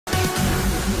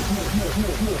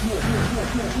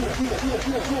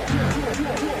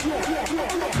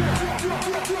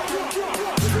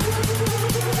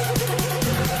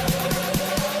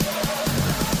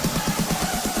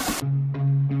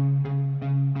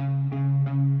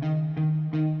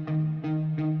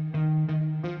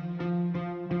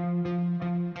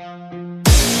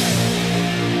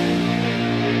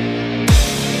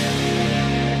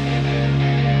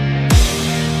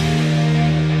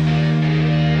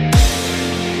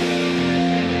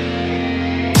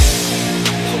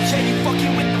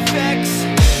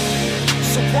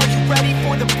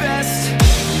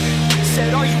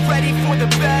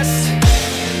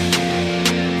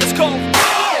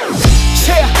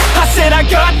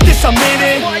I'm in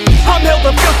it. I'm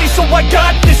hella filthy, so I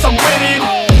got this, I'm winning.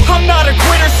 I'm not a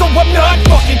quitter, so I'm not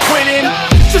fucking quitting.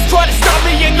 Just try to stop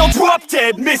me and you'll drop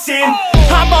dead missing.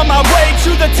 I'm on my way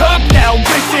to the top now,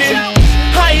 listen.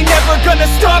 I ain't never gonna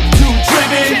stop, too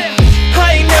driven.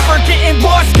 I ain't never getting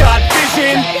lost, got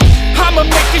vision. I'ma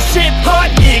make this shit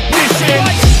hot, ignition.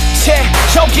 Yeah,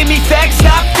 y'all give me facts,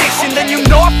 not fiction. Then you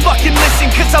know I fucking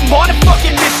listen, cause I'm on a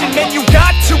fucking mission. Man, you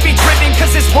got to be driven, cause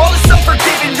this world is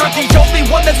unforgiving. You're the only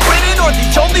one that's winning, or the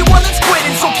only one that's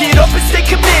quitting. So get up and stay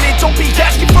committed, don't be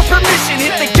asking for permission.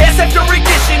 Hit the gas after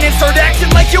ignition and start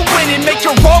acting like you're winning. Make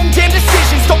your own damn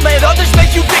decisions, don't let others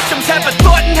make you victims. Have a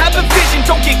thought and have a vision,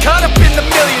 don't get caught up in the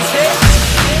millions.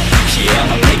 Yeah,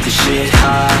 I'ma make this shit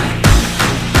hot.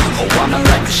 Oh, I'ma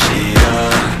light this shit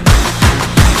up.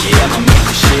 Yeah, I'ma make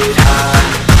this shit hot.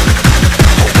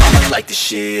 Oh, I'ma light this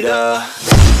shit up.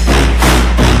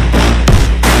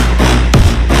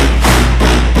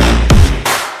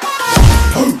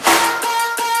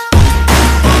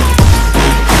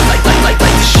 Light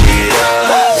this shit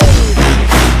up.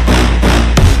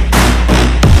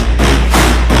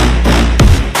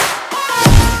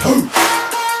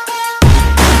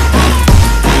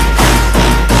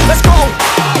 Let's go.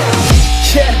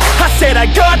 Yeah, I said I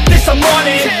got this, I'm on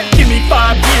it. Give me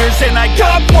 5 years and I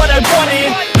got what I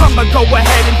wanted. I'ma go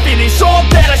ahead and finish all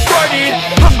that I started.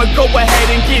 I'ma go ahead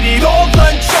and get it all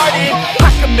uncharted. I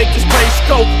can make this place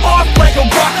go off like a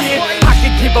rocket. I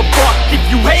can give a fuck if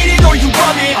you hate it or you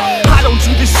love it. I don't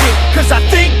do this shit cause I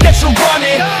think that you're on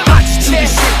it. I just do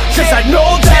this shit cause I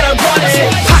know that I want it.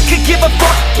 I could give a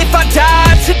fuck if I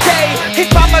die today. If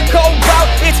I'ma go out,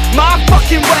 it's my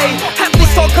fucking way. At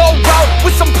least I'll go out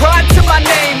with some pride to my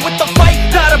name. With the fight,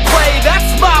 not a play, that's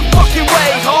my fucking way,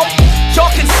 home. Y'all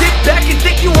can sit back and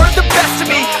think you heard the best of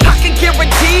me. I can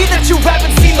guarantee that you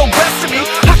haven't seen the rest of me.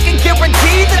 I can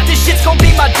guarantee that this shit's gonna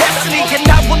be my destiny. And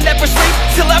I will never sleep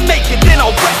till I make it, then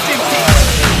I'll rest in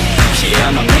peace. Yeah,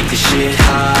 I'ma make this shit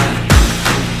hot.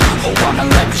 Oh, I'ma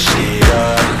light this shit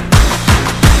up.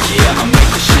 Yeah, I'ma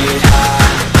make this shit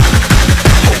hot.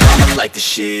 Oh, I'ma light this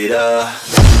shit up.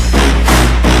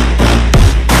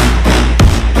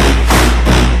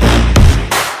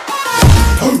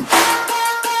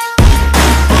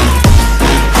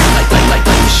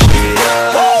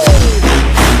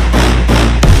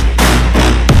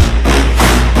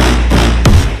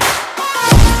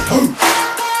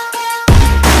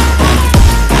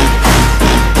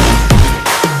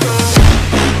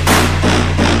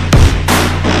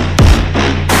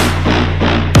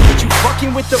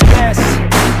 With the best,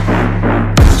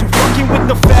 you fucking with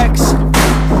the facts.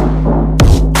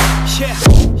 Yeah.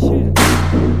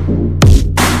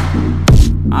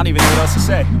 I don't even know what else to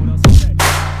say. I'm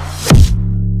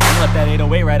gonna let that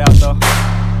 808 right out though.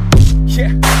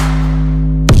 Yeah.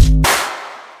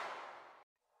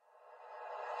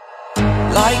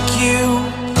 Like you,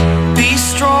 be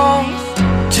strong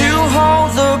to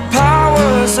hold the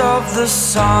powers of the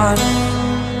sun.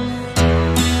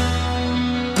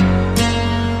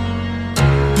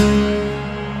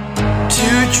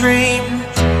 Dream,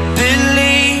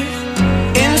 believe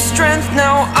in strength.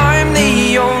 Now I'm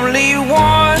the only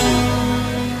one,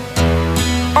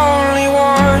 only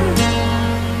one.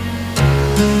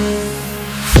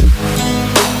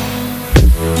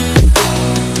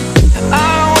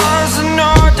 I was an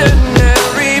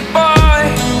ordinary boy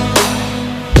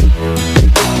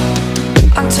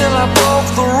until I broke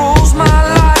the rules. My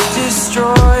life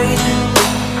destroyed,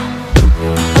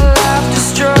 a life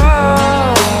destroyed.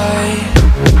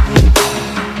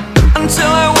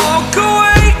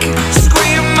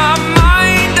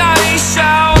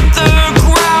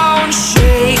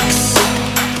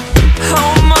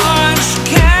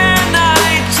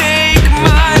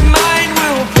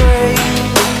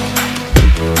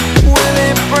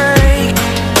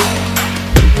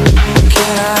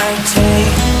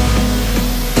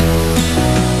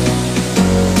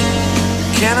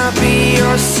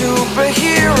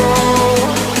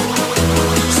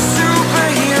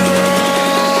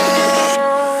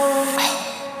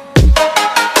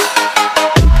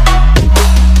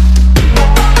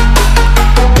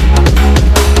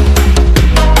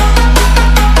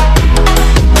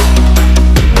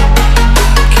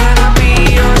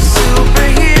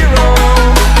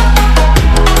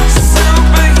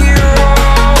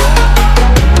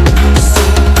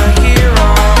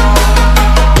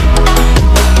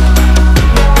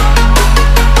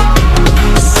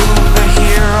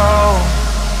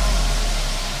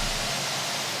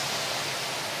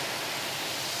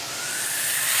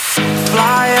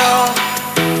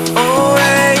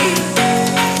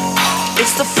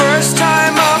 the first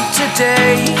time of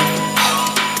today.